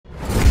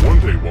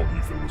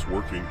Ethan was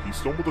working, he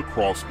stumbled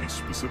across a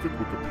specific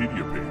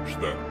Wikipedia page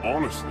that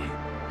honestly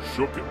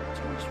shook him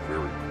to his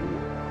very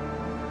core.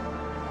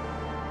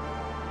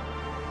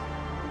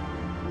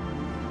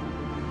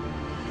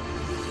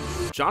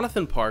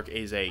 Jonathan Park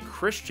is a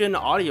Christian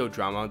audio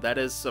drama that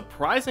is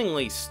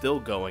surprisingly still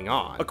going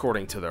on.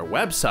 According to their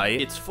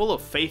website, it's full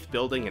of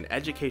faith-building and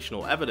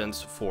educational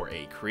evidence for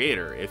a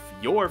creator. If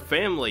your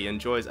family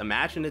enjoys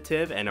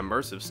imaginative and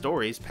immersive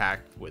stories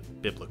packed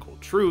with biblical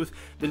truth,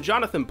 then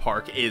Jonathan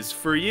Park is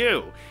for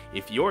you.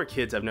 If your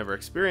kids have never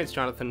experienced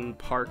Jonathan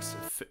Park's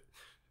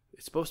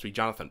It's supposed to be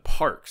Jonathan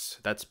Parks.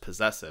 That's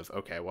possessive.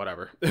 Okay,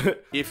 whatever.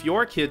 If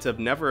your kids have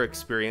never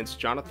experienced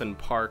Jonathan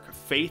Park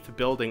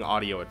faith-building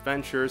audio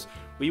adventures,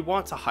 we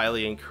want to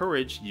highly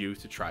encourage you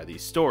to try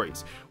these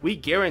stories. We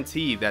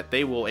guarantee that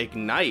they will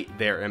ignite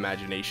their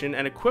imagination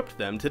and equip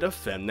them to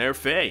defend their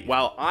faith.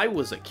 While I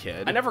was a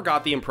kid, I never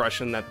got the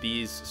impression that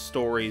these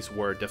stories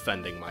were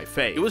defending my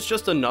faith. It was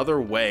just another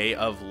way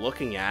of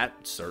looking at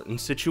certain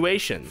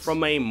situations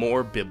from a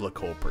more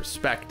biblical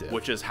perspective,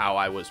 which is how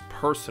I was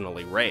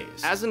personally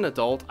raised. As an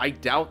adult, I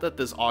doubt that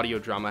this audio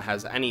drama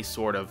has any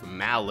sort of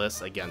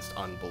malice against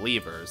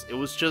unbelievers. It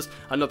was just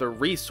another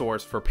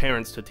resource for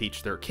parents to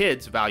teach their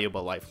kids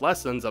valuable life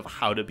lessons of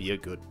how to be a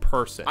good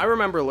person. I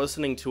remember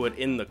listening to it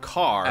in the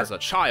car as a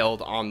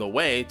child on the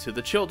way to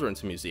the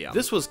Children's Museum.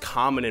 This was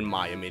common in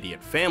my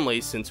immediate family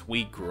since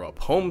we grew up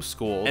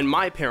homeschooled, and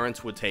my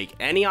parents would take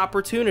any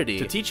opportunity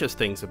to teach us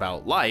things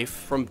about life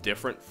from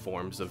different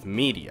forms of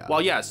media.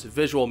 While yes,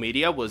 visual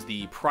media was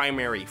the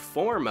primary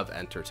form of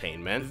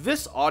entertainment,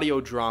 this audio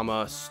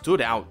drama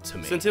stood out to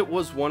me since it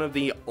was one of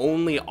the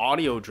only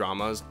audio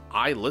dramas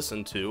I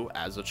listened to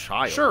as a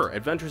child. Sure,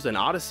 Adventures in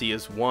Odyssey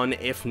is one,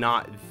 if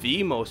not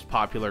the most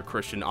popular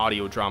Christian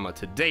audio drama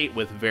to date,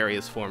 with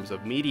various forms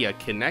of media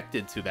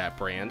connected to that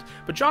brand,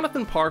 but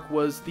Jonathan Park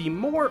was the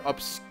more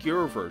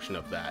obscure version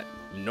of that.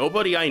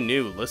 Nobody I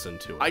knew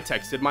listened to it. I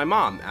texted my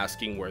mom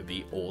asking where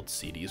the old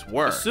CDs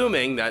were,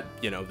 assuming that,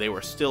 you know, they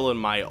were still in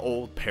my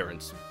wait,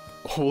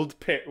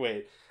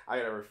 I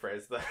gotta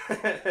rephrase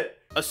that.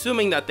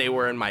 Assuming that they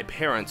were in my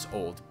parents'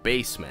 old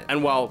basement.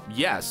 And while,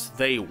 yes,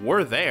 they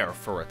were there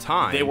for a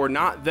time, they were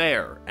not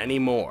there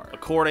anymore,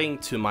 according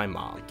to my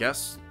mom. I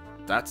guess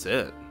that's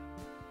it.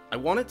 I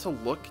wanted to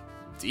look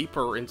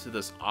deeper into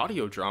this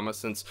audio drama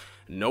since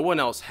no one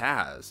else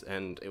has,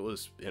 and it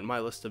was in my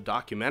list of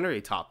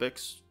documentary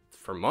topics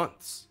for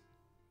months.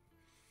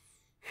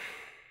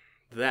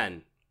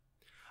 Then,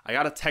 I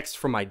got a text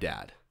from my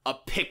dad. A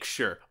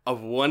picture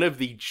of one of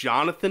the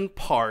Jonathan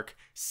Park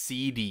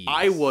CDs.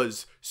 I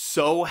was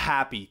so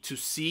happy to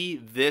see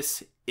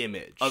this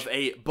image of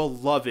a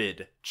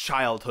beloved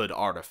childhood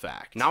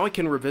artifact. Now I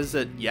can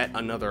revisit yet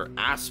another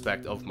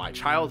aspect of my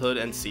childhood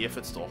and see if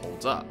it still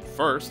holds up.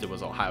 First, it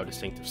was Ohio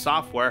Distinctive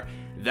Software,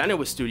 then it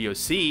was Studio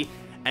C,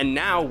 and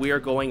now we are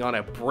going on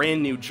a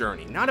brand new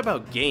journey. Not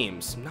about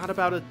games, not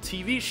about a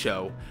TV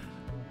show,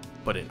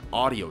 but an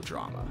audio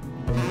drama.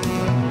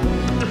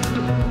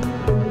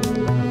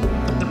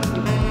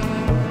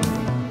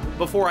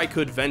 Before I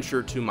could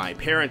venture to my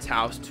parents'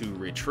 house to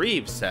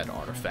retrieve said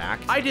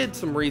artifact, I did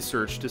some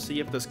research to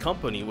see if this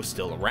company was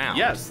still around.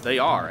 Yes, they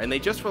are, and they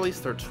just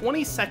released their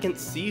 22nd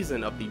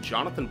season of the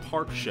Jonathan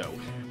Park Show,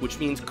 which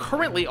means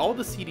currently all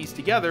the CDs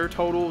together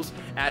totals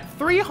at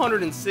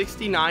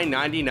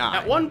 $369.99.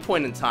 At one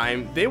point in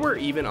time, they were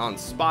even on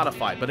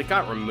Spotify, but it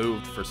got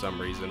removed for some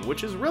reason,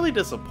 which is really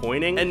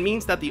disappointing and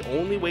means that the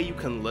only way you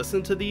can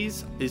listen to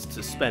these is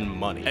to spend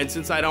money. And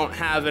since I don't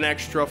have an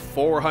extra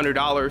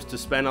 $400 to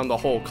spend on the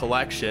whole collection,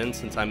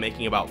 since I'm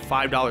making about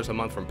 $5 a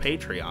month from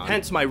Patreon,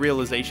 hence my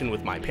realization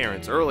with my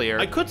parents earlier,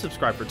 I could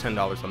subscribe for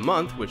 $10 a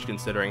month, which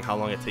considering how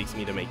long it takes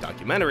me to make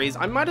documentaries,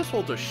 I might as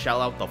well just shell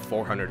out the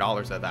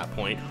 $400 at that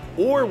point,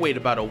 or wait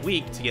about a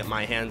week to get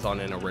my hands on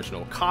an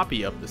original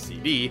copy of the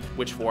CD,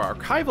 which for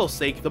archival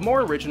sake, the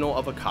more original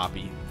of a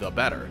copy, the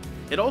better.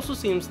 It also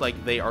seems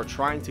like they are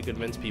trying to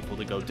convince people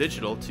to go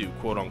digital to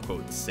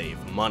quote-unquote save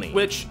money,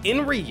 which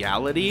in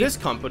reality, this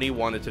company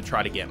wanted to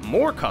try to get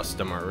more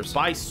customers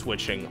by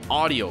switching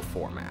audio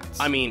formats.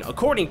 I mean,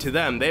 according to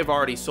them, they've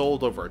already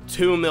sold over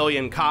 2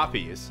 million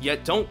copies,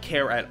 yet don't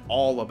care at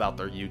all about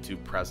their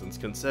YouTube presence,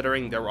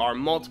 considering there are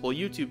multiple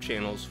YouTube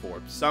channels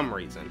for some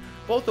reason,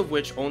 both of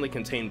which only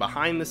contain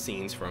behind the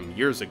scenes from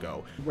years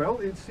ago. Well,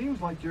 it seems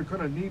like you're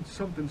gonna need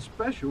something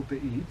special to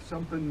eat,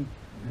 something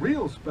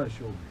real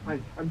special.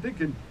 I'm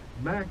thinking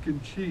mac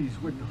and cheese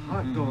with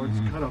hot dogs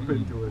cut up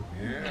into it.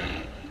 Yeah.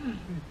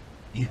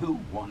 You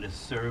want to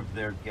serve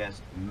their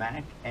guests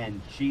mac and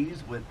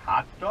cheese with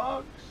hot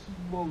dogs?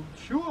 Well,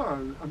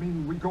 sure. I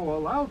mean, we go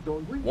all out,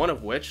 don't we? One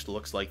of which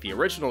looks like the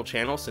original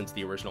channel since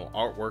the original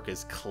artwork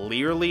is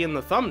clearly in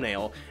the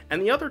thumbnail,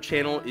 and the other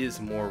channel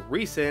is more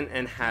recent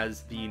and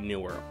has the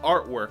newer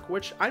artwork,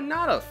 which I'm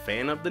not a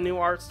fan of the new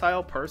art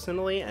style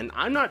personally, and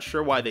I'm not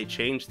sure why they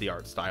changed the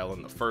art style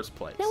in the first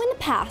place. Now in the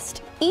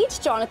past,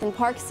 each Jonathan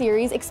Park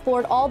series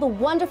explored all the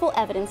wonderful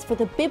evidence for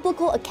the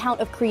biblical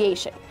account of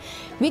creation.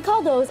 We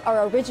call those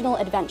our original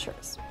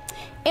adventures.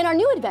 In our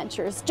new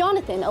adventures,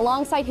 Jonathan,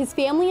 alongside his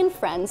family and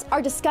friends,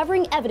 are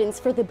discovering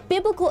evidence for the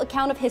biblical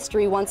account of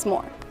history once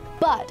more.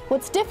 But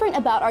what's different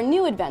about our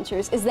new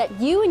adventures is that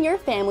you and your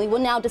family will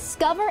now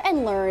discover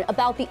and learn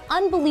about the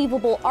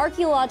unbelievable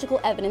archaeological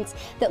evidence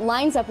that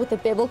lines up with the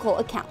biblical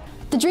account.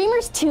 The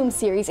Dreamer's Tomb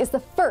series is the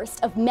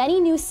first of many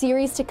new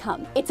series to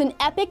come. It's an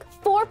epic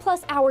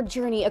 4+ hour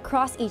journey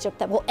across Egypt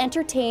that will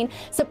entertain,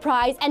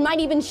 surprise, and might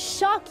even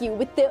shock you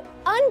with the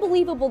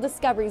unbelievable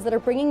discoveries that are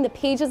bringing the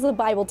pages of the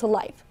Bible to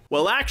life.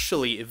 Well,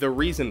 actually, the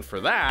reason for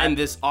that, and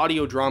this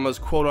audio drama's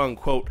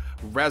quote-unquote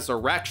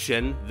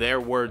resurrection,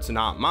 their words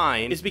not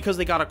mine, is because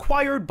they got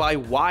acquired by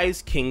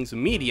Wise Kings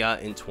Media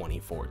in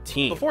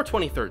 2014. Before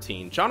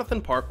 2013, Jonathan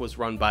Park was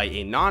run by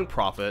a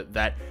non-profit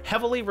that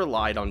heavily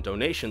relied on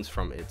donations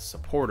from its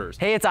supporters.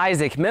 Hey, it's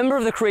Isaac, member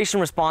of the Creation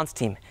Response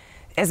team.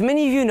 As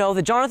many of you know,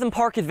 the Jonathan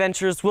Park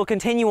adventures will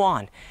continue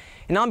on.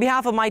 And on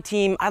behalf of my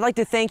team, I'd like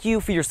to thank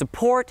you for your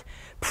support,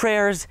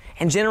 prayers,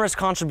 and generous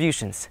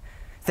contributions.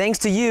 Thanks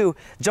to you,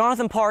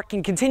 Jonathan Park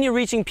can continue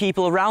reaching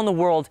people around the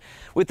world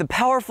with the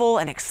powerful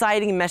and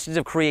exciting message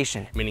of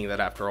creation. Meaning that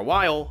after a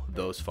while,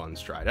 those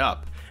funds dried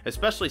up,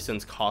 especially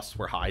since costs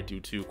were high due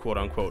to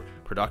quote-unquote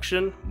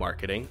production,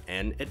 marketing,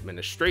 and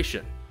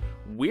administration.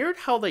 Weird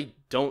how they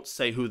don't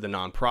say who the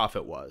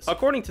nonprofit was.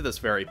 According to this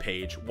very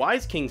page,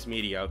 Wise Kings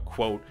Media,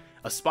 quote,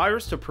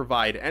 aspires to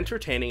provide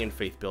entertaining and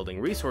faith-building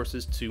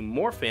resources to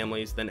more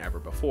families than ever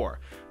before.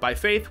 By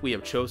faith, we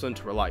have chosen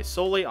to rely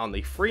solely on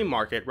the free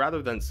market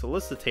rather than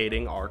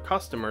soliciting our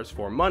customers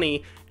for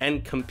money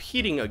and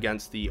competing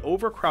against the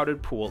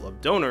overcrowded pool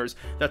of donors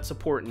that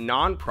support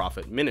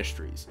non-profit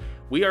ministries.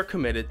 We are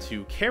committed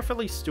to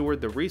carefully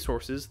steward the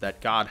resources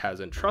that God has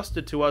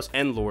entrusted to us,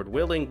 and Lord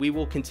willing, we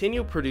will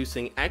continue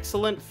producing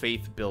excellent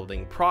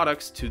faith-building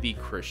products to the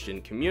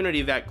Christian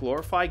community that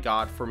glorify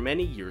God for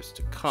many years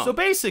to come. So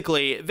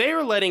basically, they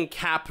are letting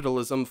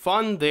capitalism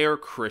fund their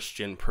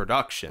Christian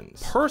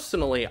productions.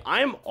 Personally,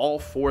 I'm all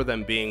for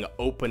them being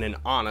open and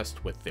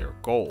honest with their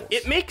goals.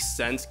 It makes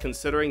sense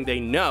considering they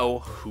know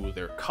who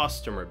their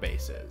customer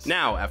base is.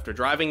 Now, after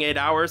driving 8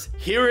 hours,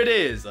 here it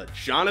is, a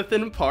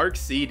Jonathan Park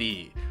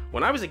CD.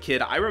 When I was a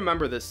kid, I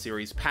remember this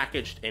series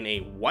packaged in a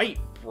white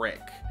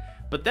brick.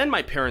 But then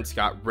my parents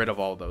got rid of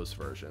all those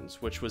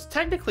versions, which was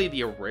technically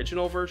the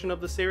original version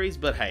of the series,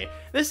 but hey,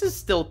 this is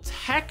still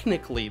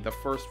technically the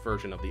first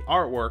version of the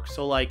artwork,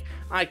 so like,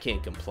 I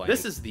can't complain.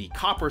 This is the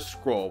Copper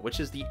Scroll,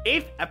 which is the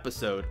 8th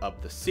episode of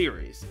the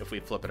series. If we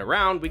flip it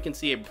around, we can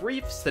see a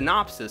brief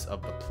synopsis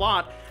of the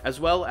plot,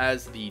 as well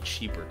as the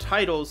cheaper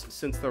titles,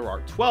 since there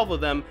are 12 of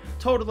them,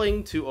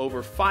 totaling to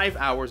over 5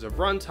 hours of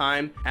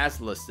runtime,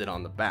 as listed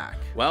on the back.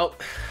 Well,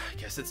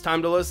 I guess it's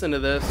time to listen to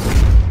this.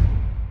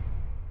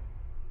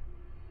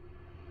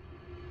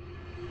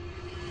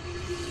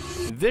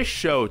 This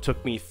show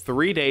took me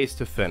 3 days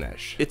to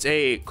finish. It's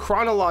a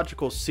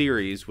chronological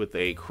series with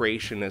a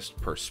creationist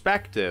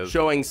perspective,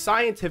 showing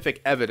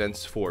scientific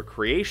evidence for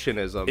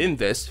creationism in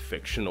this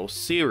fictional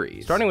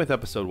series. Starting with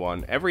episode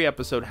 1, every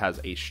episode has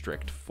a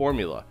strict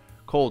formula.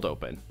 Cold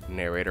open,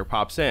 narrator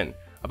pops in.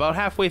 About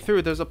halfway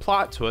through, there's a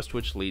plot twist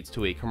which leads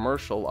to a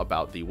commercial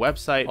about the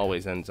website,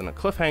 always ends in a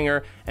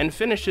cliffhanger, and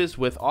finishes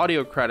with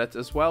audio credits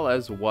as well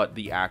as what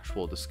the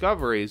actual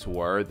discoveries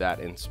were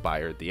that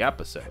inspired the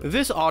episode.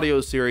 This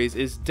audio series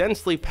is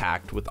densely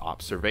packed with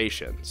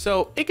observations,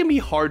 so it can be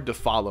hard to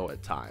follow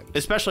at times,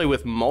 especially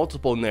with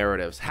multiple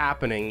narratives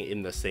happening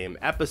in the same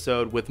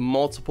episode with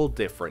multiple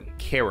different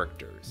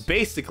characters.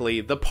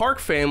 Basically, the Park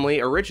family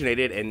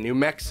originated in New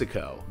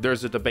Mexico.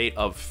 There's a debate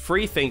of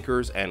free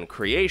thinkers and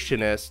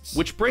creationists,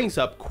 which brings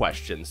up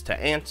questions to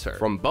answer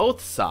from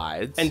both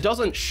sides and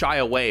doesn't shy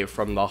away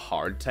from the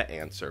hard to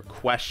answer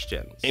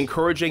questions,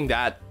 encouraging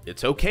that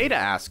it's okay to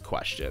ask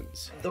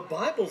questions. The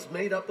Bible's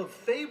made up of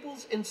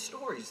fables and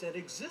stories that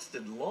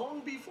existed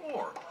long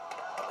before.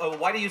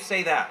 Why do you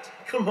say that?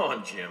 Come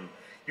on, Jim.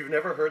 You've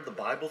never heard the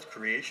Bible's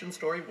creation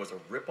story was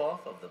a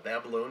ripoff of the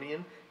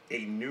Babylonian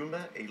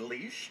Enuma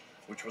Elish,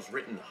 which was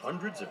written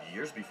hundreds of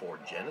years before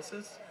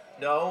Genesis?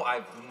 No,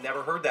 I've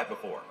never heard that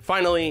before.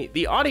 Finally,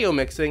 the audio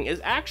mixing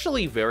is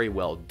actually very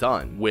well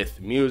done,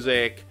 with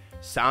music,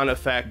 sound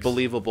effects,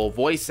 believable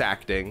voice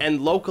acting,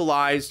 and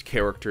localized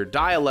character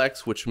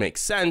dialects, which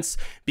makes sense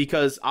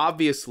because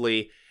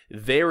obviously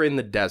they're in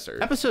the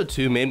desert. Episode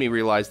 2 made me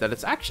realize that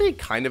it's actually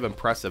kind of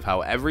impressive how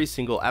every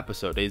single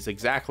episode is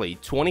exactly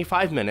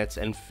 25 minutes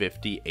and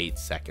 58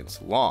 seconds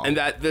long, and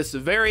that this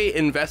very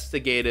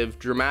investigative,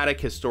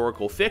 dramatic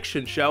historical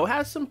fiction show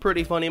has some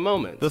pretty funny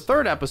moments. The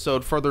 3rd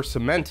episode further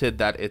cemented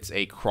that it's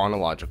a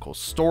chronological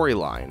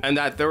storyline, and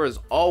that there is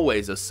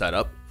always a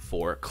setup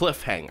for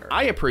cliffhanger.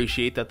 I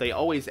appreciate that they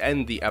always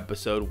end the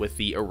episode with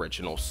the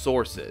original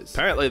sources.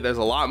 Apparently there's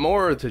a lot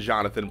more to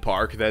Jonathan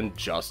Park than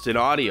just an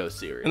audio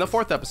series. In the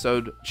 4th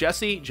episode,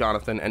 Jesse,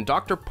 Jonathan, and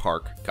Dr.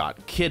 Park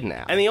got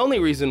kidnapped. And the only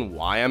reason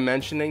why I'm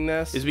mentioning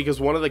this is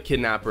because one of the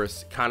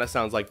kidnappers kind of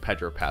sounds like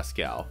Pedro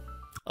Pascal.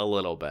 A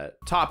little bit.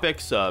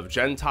 Topics of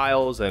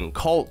Gentiles and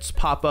cults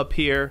pop up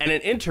here, and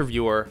an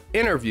interviewer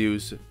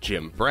interviews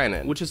Jim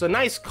Brennan, which is a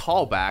nice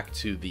callback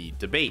to the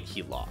debate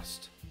he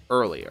lost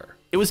earlier.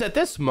 It was at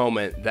this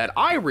moment that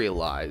I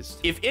realized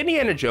if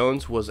Indiana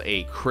Jones was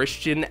a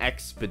Christian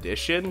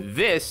expedition,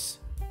 this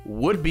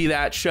would be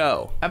that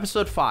show.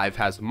 Episode 5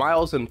 has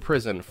Miles in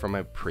prison from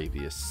a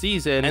previous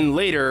season, and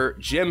later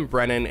Jim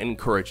Brennan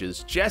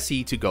encourages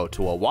Jessie to go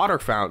to a water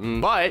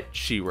fountain, but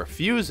she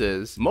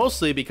refuses,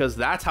 mostly because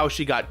that's how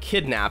she got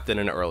kidnapped in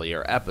an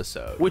earlier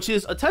episode, which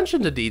is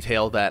attention to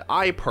detail that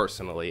I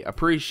personally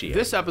appreciate.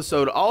 This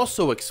episode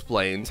also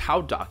explains how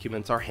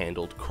documents are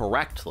handled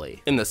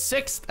correctly. In the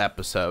 6th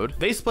episode,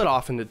 they split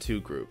off into 2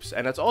 groups,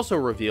 and it's also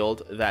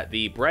revealed that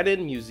the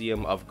Brennan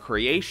Museum of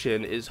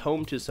Creation is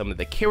home to some of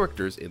the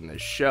characters in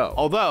this show.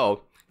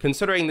 Although,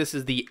 considering this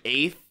is the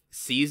 8th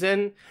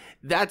season,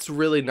 that's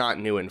really not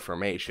new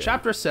information.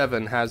 Chapter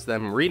 7 has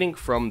them reading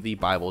from the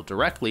Bible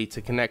directly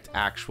to connect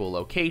actual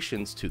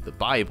locations to the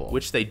Bible,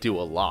 which they do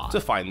a lot,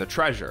 to find the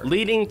treasure,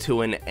 leading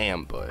to an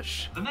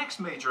ambush. The next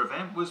major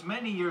event was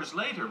many years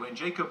later when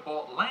Jacob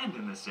bought land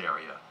in this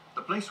area,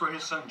 the place where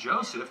his son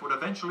Joseph would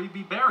eventually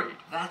be buried.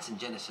 That's in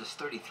Genesis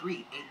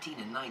 33,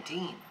 18 and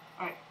 19.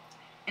 All right.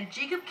 And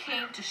Jacob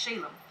came to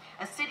Shalem,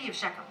 a city of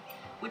Shechem,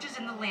 which is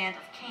in the land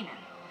of Canaan,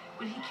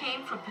 when he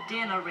came from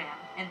Padan Aram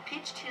and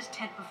pitched his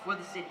tent before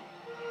the city.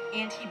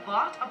 And he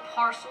bought a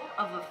parcel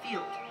of a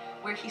field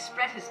where he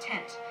spread his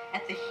tent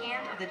at the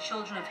hand of the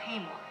children of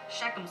Hamor,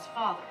 Shechem's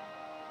father,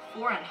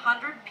 for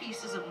 100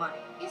 pieces of money.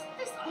 Isn't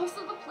this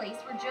also the place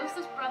where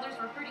Joseph's brothers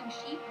were herding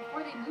sheep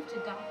before they moved to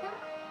Dothan?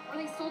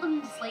 Where they sold him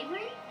into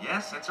slavery?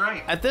 Yes, that's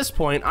right. At this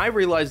point, I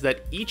realized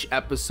that each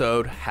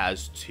episode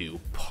has 2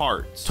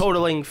 parts,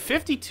 totaling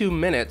 52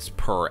 minutes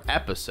per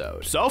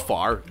episode. So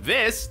far,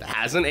 this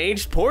hasn't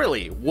aged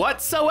poorly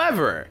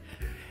whatsoever.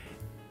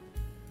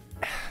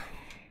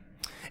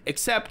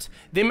 Except,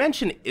 they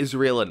mention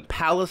Israel and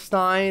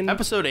Palestine.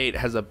 Episode 8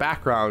 has a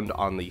background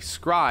on the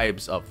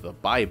scribes of the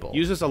Bible.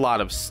 Uses a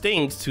lot of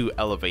stings to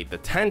elevate the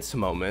tense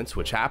moments,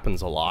 which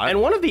happens a lot.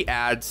 And one of the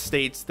ads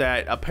states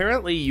that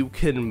apparently you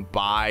can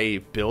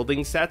buy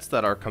building sets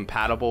that are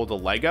compatible to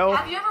Lego.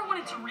 Have you ever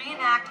wanted to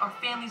reenact our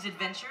family's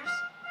adventures?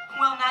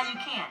 Well, now you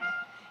can.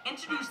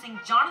 Introducing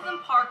Jonathan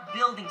Park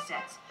building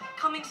sets,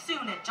 coming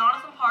soon at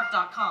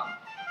jonathanpark.com.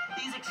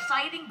 These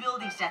exciting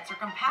building sets are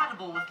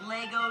compatible with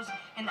Legos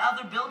and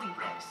other building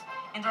bricks,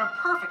 and are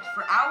perfect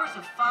for hours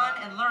of fun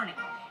and learning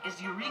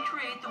as you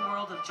recreate the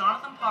world of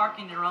Jonathan Park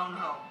in your own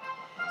home.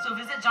 So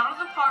visit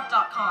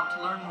jonathanpark.com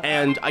to learn more.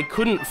 And I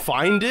couldn't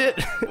find it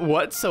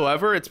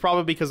whatsoever. It's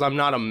probably because I'm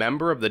not a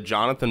member of the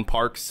Jonathan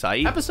Park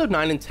site. Episode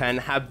 9 and 10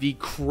 have the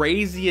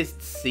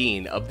craziest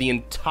scene of the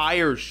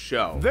entire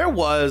show. There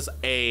was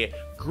a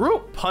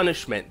group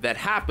punishment that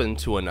happened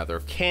to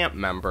another camp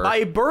member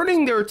by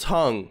burning their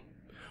tongue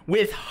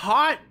with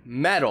hot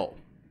metal.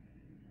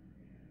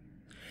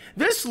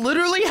 This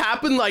literally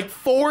happened like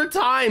 4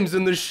 times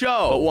in the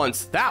show. But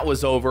once that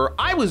was over,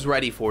 I was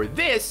ready for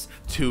this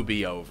to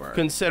be over,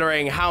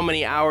 considering how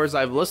many hours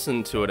I've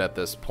listened to it at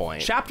this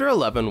point. Chapter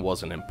 11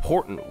 was an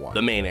important one.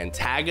 The main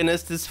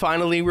antagonist is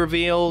finally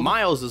revealed.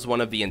 Miles is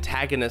one of the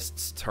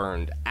antagonists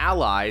turned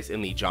allies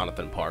in the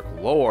Jonathan Park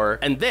lore,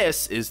 and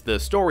this is the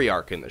story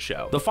arc in the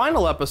show. The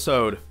final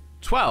episode,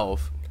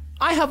 12,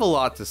 I have a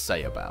lot to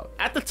say about.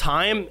 At the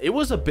time, it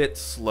was a bit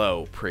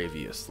slow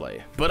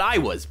previously, but I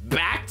was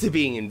back to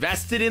being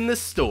invested in the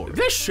story.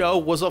 This show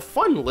was a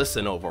fun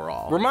listen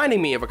overall,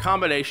 reminding me of a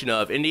combination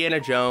of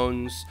Indiana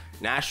Jones,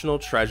 National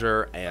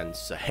Treasure, and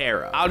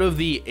Sahara. Out of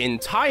the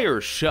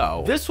entire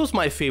show, this was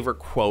my favorite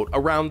quote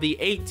around the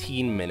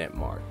 18-minute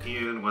mark.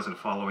 Ian wasn't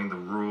following the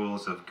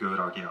rules of good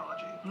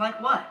archaeology. Like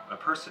what? A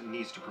person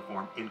needs to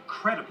perform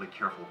incredibly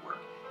careful work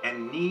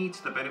and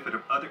needs the benefit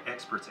of other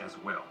experts as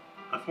well.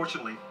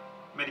 Unfortunately,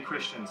 many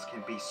Christians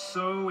can be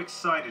so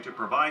excited to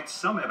provide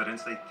some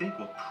evidence they think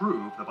will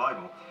prove the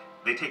Bible.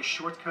 They take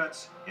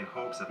shortcuts in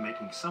hopes of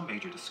making some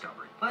major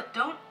discovery. But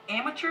don't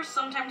amateurs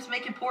sometimes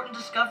make important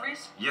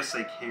discoveries? Yes,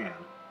 they can.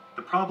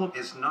 The problem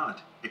is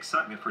not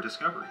excitement for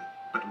discovery,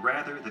 but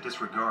rather the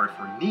disregard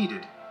for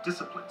needed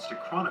disciplines to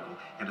chronicle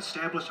and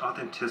establish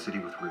authenticity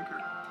with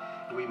rigor.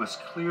 And we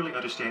must clearly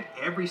understand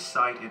every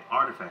site and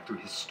artifact through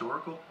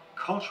historical,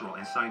 cultural,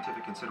 and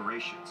scientific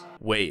considerations.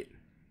 Wait.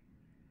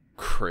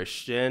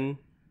 Christian?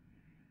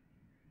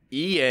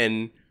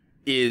 Ian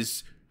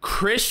is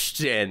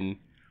Christian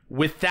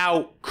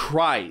without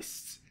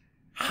Christ.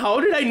 How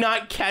did I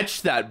not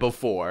catch that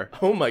before?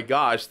 Oh my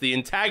gosh, the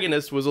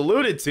antagonist was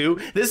alluded to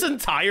this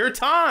entire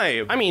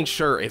time. I mean,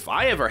 sure, if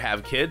I ever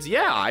have kids,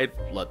 yeah, I'd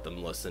let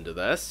them listen to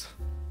this.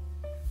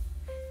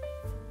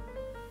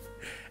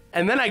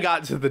 And then I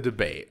got to the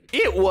debate.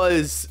 It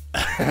was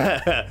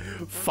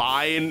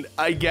fine,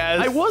 I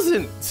guess. I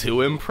wasn't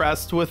too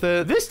impressed with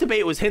it. This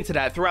debate was hinted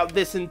at throughout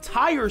this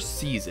entire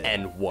season.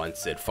 And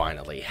once it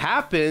finally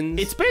happened,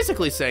 it's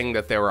basically saying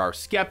that there are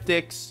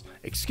skeptics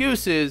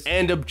excuses,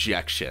 and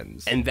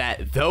objections, and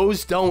that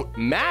those don't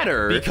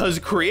matter because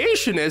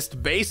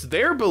creationists base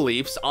their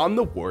beliefs on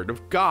the Word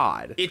of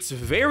God. It's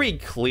very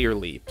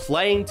clearly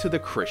playing to the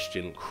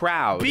Christian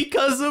crowd,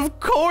 because of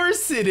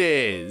course it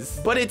is.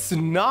 But it's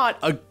not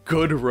a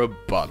good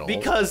rebuttal,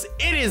 because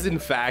it is in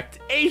fact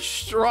a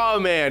straw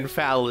man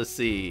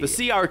fallacy. The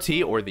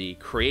CRT, or the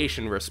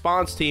Creation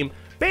Response Team,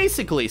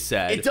 basically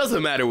said, it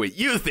doesn't matter what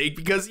you think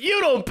because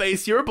you don't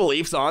base your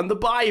beliefs on the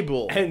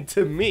Bible. And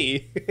to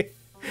me,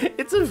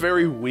 it's a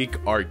very weak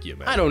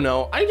argument. I don't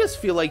know, I just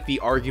feel like the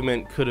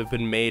argument could have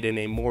been made in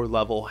a more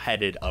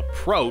level-headed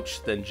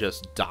approach than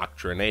just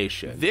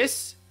doctrination.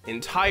 This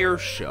entire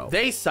show,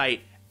 they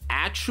cite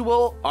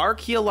actual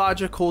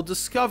archaeological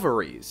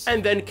discoveries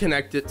and then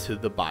connect it to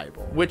the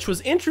Bible, which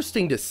was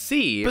interesting to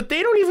see, but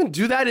they don't even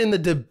do that in the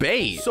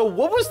debate. So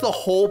what was the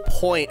whole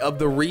point of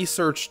the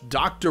research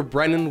Dr.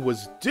 Brennan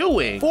was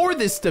doing for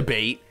this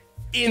debate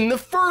in the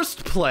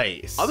first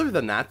place? Other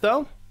than that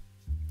though,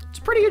 it's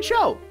a pretty good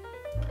show.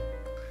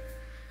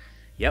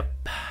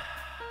 Yep,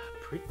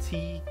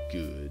 pretty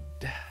good.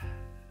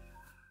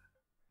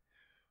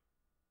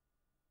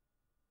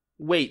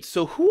 Wait,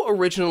 so who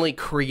originally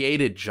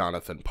created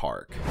Jonathan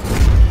Park?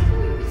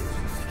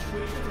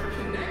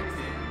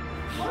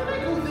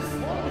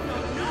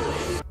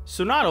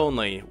 So not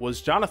only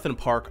was Jonathan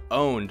Park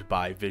owned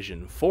by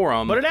Vision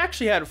Forum, but it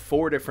actually had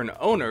 4 different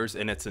owners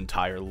in its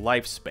entire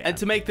lifespan. And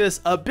to make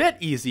this a bit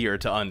easier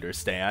to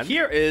understand,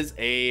 here is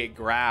a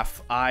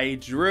graph I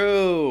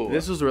drew.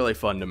 This was really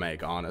fun to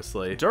make,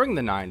 honestly. During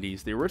the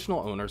 90s, the original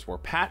owners were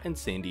Pat and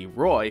Sandy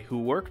Roy, who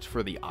worked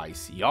for the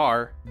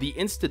ICR, the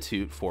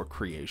Institute for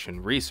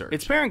Creation Research.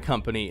 Its parent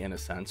company, in a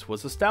sense,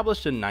 was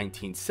established in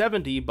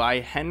 1970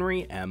 by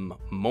Henry M.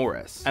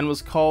 Morris, and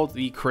was called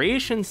the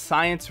Creation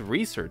Science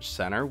Research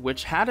Center,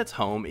 which had its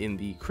home in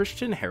the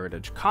Christian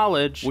Heritage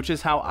College, which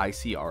is how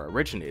ICR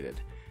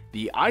originated.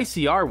 The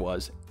ICR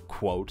was,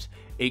 quote,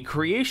 a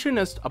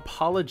creationist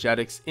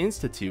apologetics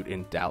institute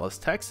in Dallas,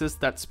 Texas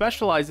that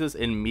specializes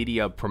in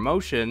media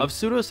promotion of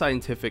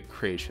pseudoscientific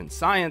creation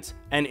science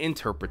and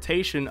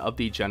interpretation of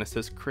the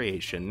Genesis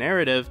creation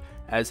narrative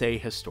as a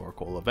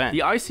historical event.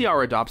 The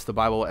ICR adopts the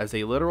Bible as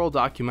a literal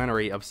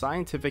documentary of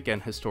scientific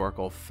and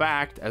historical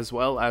fact, as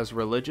well as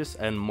religious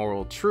and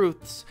moral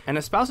truths, and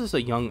espouses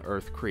a young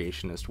earth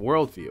creationist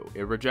worldview.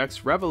 It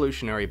rejects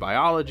revolutionary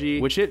biology,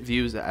 which it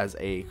views as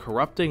a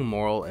corrupting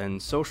moral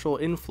and social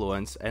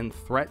influence and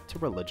threat to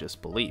religious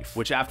belief.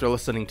 Which, after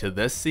listening to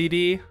this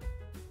CD,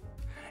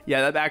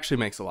 yeah, that actually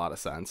makes a lot of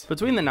sense.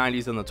 Between the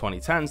 90s and the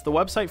 2010s, the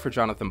website for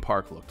Jonathan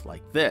Park looked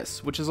like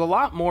this, which is a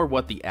lot more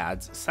what the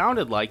ads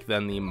sounded like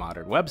than the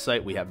modern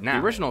website we have now.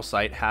 The original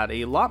site had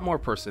a lot more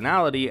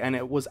personality, and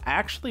it was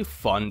actually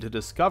fun to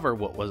discover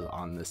what was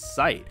on this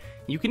site.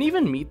 You can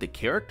even meet the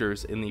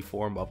characters in the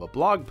form of a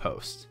blog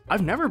post.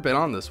 I've never been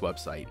on this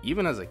website,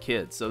 even as a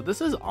kid, so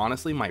this is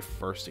honestly my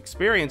first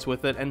experience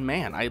with it, and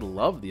man, I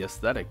love the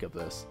aesthetic of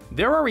this.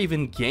 There are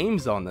even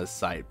games on this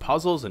site,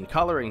 puzzles and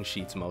coloring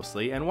sheets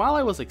mostly, and while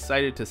I was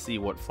excited to see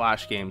what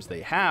Flash games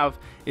they have,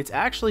 it's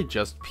actually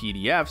just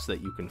PDFs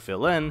that you can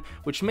fill in,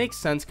 which makes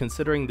sense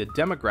considering the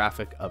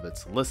demographic of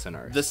its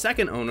listeners. The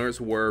second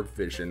owners were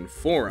Vision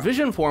Forum.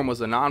 Vision Forum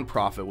was a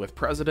non-profit with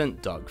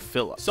President Doug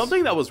Phillips.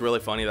 Something that was really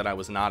funny that I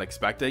was not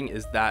expecting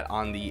is that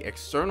on the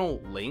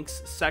external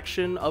links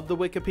section of the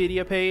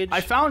Wikipedia page, I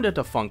found a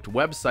defunct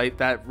website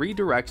that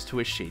redirects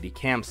to a shady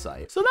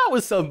campsite. So that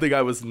was something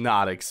I was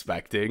not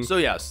expecting. So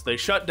yes, they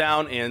shut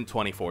down in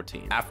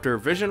 2014. After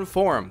Vision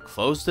Forum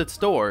closed its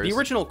doors, the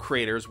original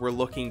creators were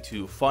looking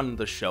to fund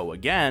the show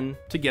again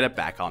to get it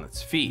back on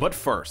its feet. But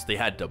first, they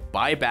had to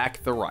buy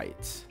back the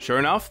rights. Sure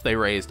enough, they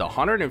raised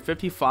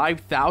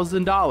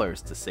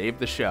 $155,000 to save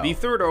the show. The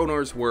third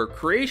owners were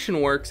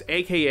CreationWorks,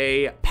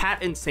 aka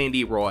Pat and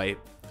Sandy Roy,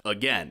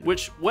 again,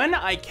 which when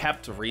I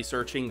kept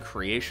researching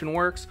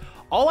CreationWorks,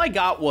 all I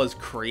got was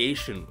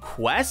Creation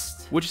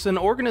Quest, which is an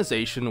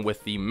organization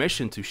with the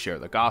mission to share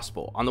the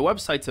gospel. On the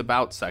website's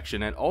About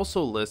section, it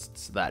also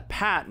lists that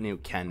Pat knew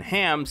Ken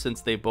Ham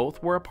since they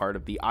both were a part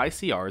of the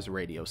ICR's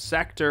radio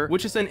sector,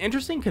 which is an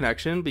interesting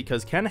connection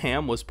because Ken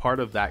Ham was part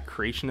of that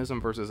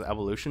creationism versus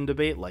evolution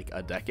debate like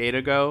a decade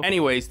ago.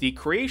 Anyways, the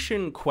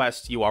Creation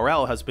Quest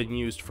URL has been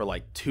used for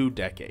like 2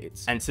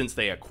 decades. And since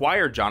they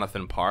acquired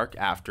Jonathan Park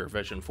after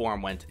Vision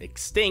Forum went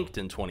extinct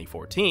in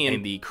 2014,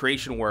 and the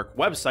CreationWorks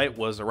website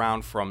was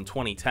around from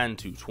 2010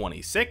 to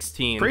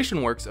 2016,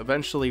 CreationWorks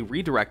eventually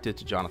redirected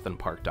to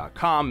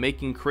jonathanpark.com,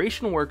 making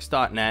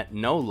creationworks.net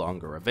no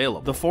longer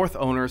available. The fourth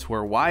owners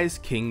were Wise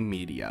King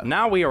Media.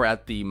 Now we are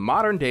at the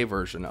modern day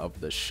version of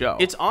the show.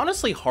 It's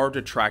honestly hard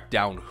to track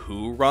down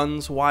who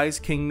runs Wise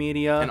King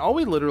Media, and all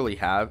we literally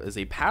have is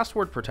a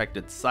password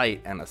protected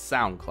site and a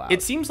SoundCloud.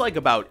 It seems like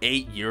about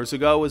 8 years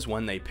ago is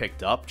when they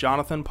picked up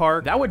Jonathan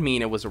Park. That would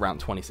mean it was around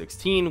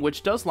 2016,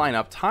 which does line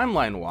up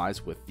timeline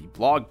wise with the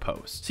blog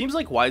post. Seems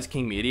like Wise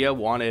King Media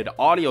wanted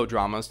audio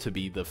dramas to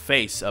be the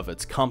face of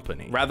its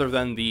company, rather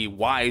than the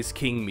Wise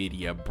King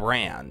Media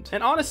brand.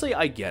 And honestly,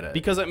 I get it,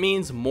 because it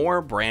means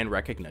more brand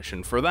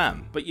recognition for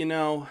them. But you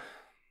know,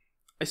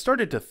 I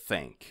started to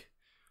think,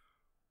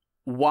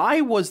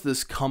 why was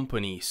this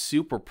company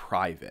super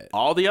private?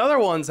 All the other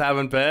ones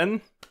haven't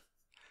been.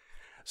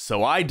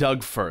 So I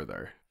dug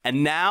further.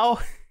 And now,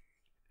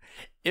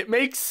 it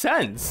makes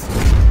sense.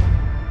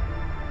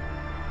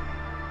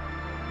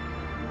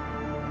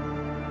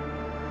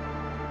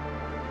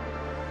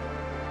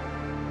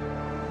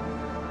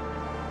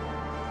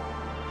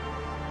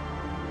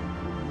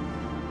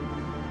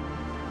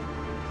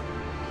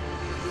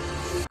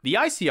 The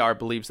ICR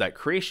believes that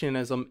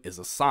creationism is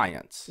a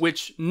science,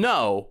 which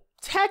no,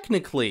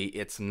 technically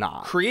it's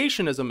not.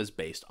 Creationism is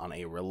based on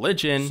a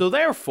religion, so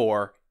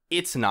therefore,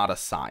 it's not a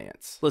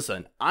science.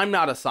 Listen, I'm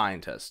not a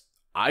scientist.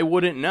 I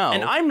wouldn't know,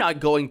 and I'm not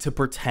going to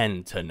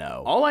pretend to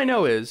know. All I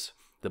know is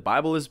the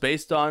Bible is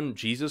based on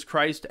Jesus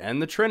Christ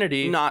and the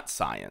Trinity, not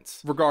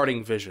science.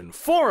 Regarding Vision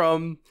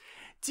Forum,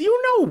 do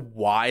you know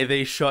why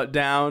they shut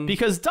down?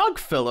 Because Doug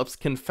Phillips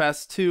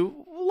confessed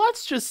to,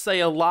 let's just say,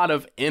 a lot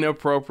of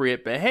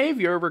inappropriate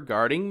behavior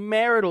regarding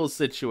marital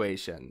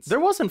situations. There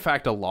was in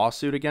fact a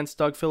lawsuit against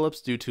Doug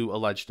Phillips due to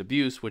alleged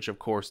abuse, which of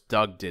course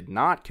Doug did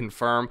not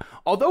confirm,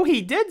 although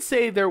he did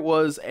say there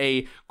was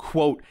a,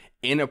 quote,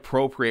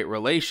 inappropriate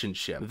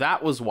relationship.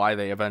 That was why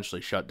they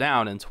eventually shut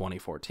down in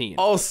 2014.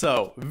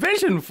 Also,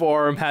 Vision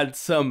Forum had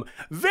some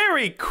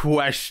very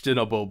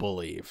questionable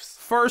beliefs.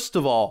 First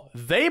of all,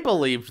 they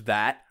believed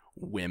that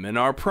women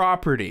are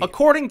property,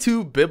 according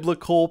to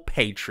biblical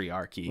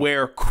patriarchy,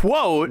 where,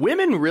 quote,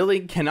 women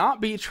really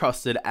cannot be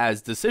trusted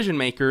as decision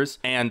makers,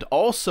 and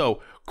also,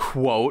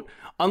 quote,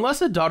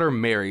 unless a daughter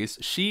marries,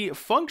 she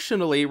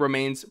functionally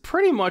remains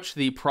pretty much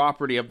the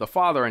property of the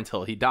father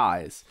until he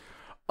dies.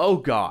 Oh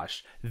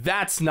gosh,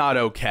 that's not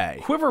okay.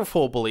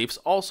 Quiverful Beliefs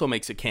also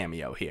makes a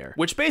cameo here,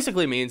 which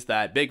basically means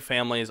that big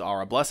families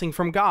are a blessing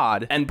from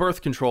God and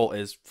birth control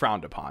is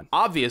frowned upon.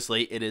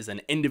 Obviously, it is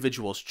an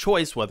individual's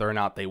choice whether or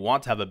not they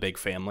want to have a big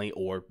family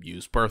or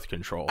use birth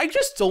control. I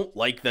just don't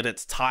like that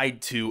it's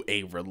tied to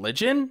a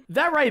religion.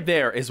 That right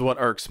there is what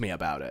irks me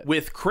about it.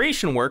 With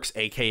CreationWorks,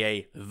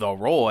 aka The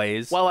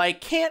Roys, while I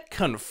can't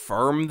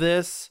confirm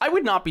this, I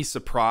would not be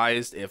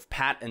surprised if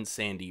Pat and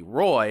Sandy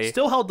Roy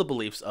still held the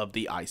beliefs of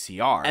the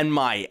ICR. And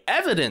my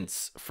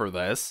evidence for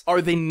this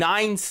are the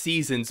 9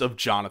 seasons of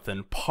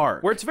Jonathan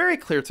Park, where it's very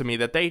clear to me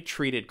that they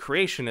treated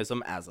creationism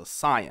as a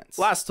science.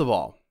 Last of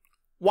all,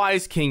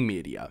 Wise King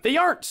Media. They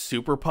aren't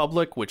super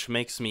public, which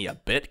makes me a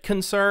bit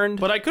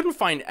concerned, but I couldn't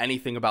find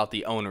anything about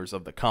the owners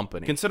of the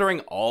company. Considering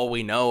all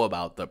we know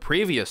about the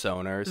previous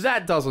owners,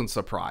 that doesn't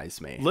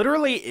surprise me.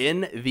 Literally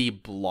in the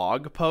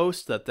blog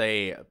post that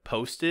they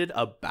posted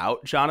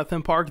about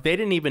Jonathan Park, they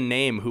didn't even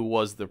name who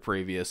was the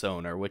previous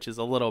owner, which is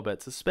a little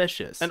bit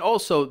suspicious. And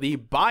also, the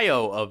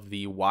bio of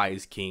the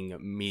Wise King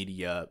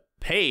Media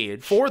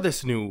page for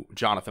this new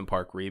Jonathan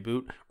Park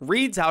reboot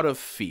reads out of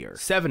fear.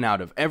 7 out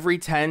of every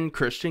 10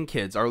 Christian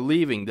kids are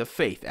leaving the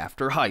faith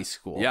after high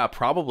school. Yeah,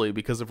 probably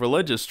because of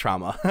religious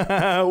trauma.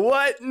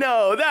 What?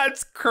 No,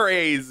 that's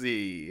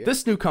crazy.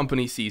 This new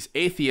company sees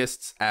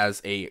atheists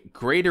as a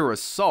greater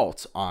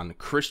assault on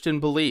Christian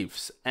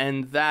beliefs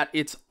and that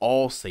it's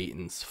all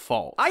Satan's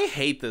fault. I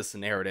hate this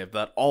narrative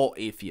that all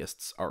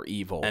atheists are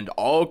evil and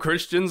all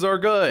Christians are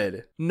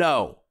good.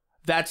 No,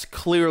 that's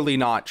clearly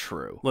not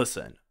true.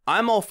 Listen,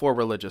 I'm all for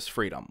religious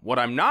freedom. What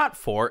I'm not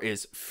for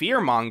is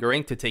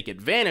fear-mongering to take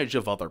advantage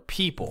of other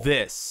people.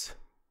 This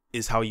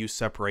is how you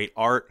separate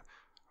art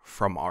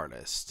from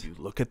artists. You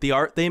look at the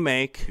art they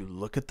make, you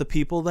look at the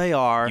people they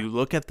are, you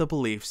look at the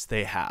beliefs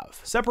they have.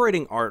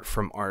 Separating art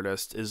from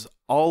artist is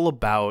all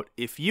about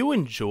if you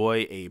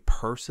enjoy a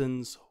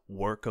person's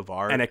work of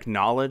art and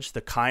acknowledge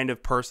the kind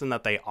of person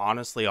that they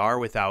honestly are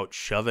without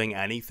shoving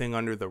anything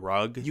under the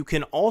rug, you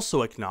can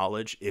also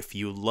acknowledge if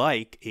you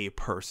like a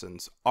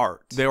person's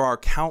art. There are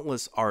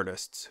countless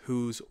artists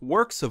whose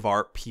works of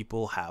art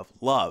people have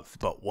loved,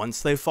 but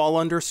once they fall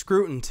under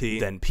scrutiny,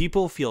 then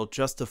people feel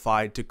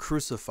justified to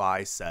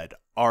crucify said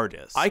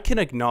artist. I can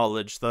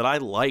acknowledge that I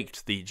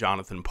liked the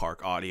Jonathan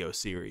Park audio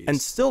series,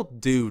 and still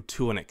do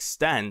to an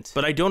extent,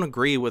 but I don't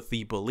agree with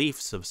the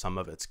beliefs of some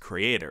of its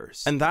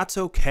creators, and that's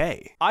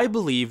okay. I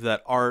believe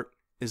that art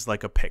is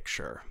like a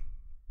picture.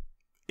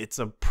 It's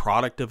a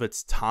product of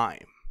its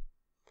time.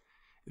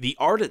 The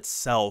art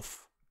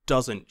itself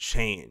doesn't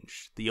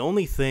change. The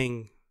only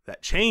thing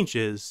that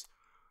changes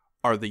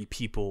are the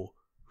people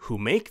who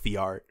make the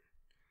art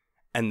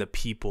and the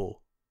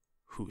people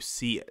who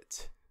see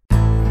it.